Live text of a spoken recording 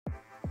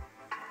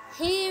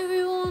Hey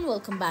everyone,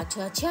 welcome back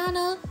to our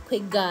channel.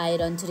 Quick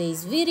guide on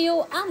today's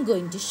video. I'm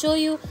going to show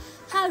you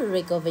how to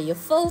recover your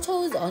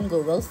photos on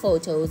Google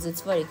Photos.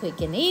 It's very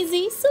quick and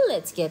easy, so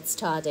let's get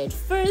started.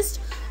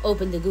 First,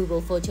 open the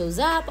Google Photos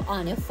app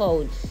on your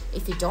phone.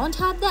 If you don't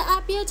have the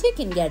app yet, you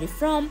can get it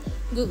from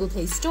Google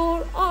Play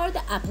Store or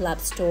the Apple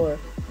App Store.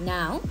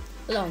 Now,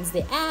 launch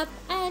the app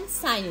and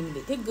sign in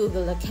with your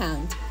Google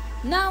account.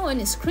 Now on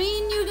your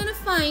screen, you're gonna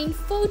find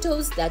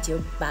photos that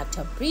you backed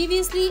up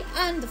previously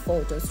and the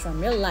photos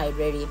from your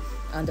library.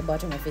 On the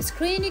bottom of your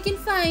screen, you can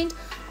find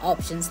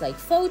options like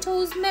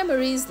photos,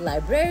 memories,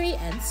 library,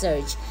 and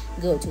search.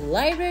 Go to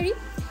library.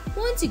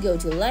 Once you go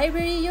to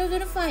library, you're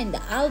gonna find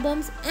the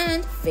albums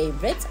and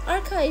favorites,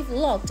 archive,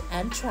 locked,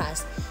 and trash.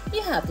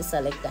 You have to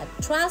select that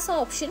trash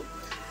option.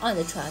 On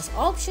the trash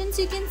options,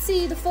 you can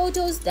see the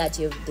photos that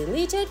you've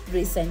deleted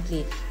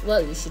recently.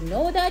 Well, you should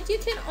know that you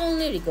can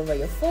only recover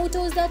your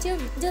photos that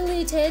you've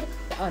deleted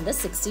under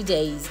 60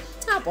 days.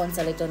 Tap on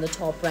select on the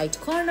top right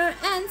corner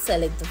and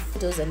select the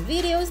photos and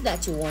videos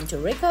that you want to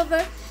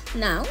recover.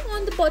 Now,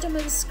 on the bottom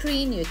of the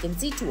screen, you can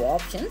see two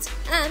options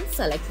and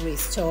select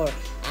restore.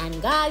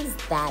 And guys,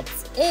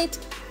 that's it.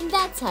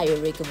 That's how you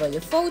recover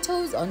your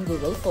photos on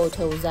Google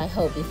Photos. I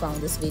hope you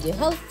found this video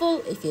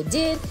helpful. If you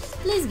did,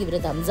 please give it a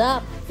thumbs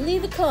up,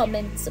 leave a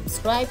comment,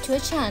 subscribe to our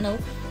channel,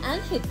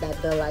 and hit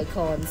that bell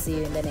icon. See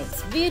you in the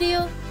next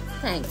video.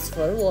 Thanks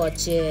for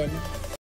watching.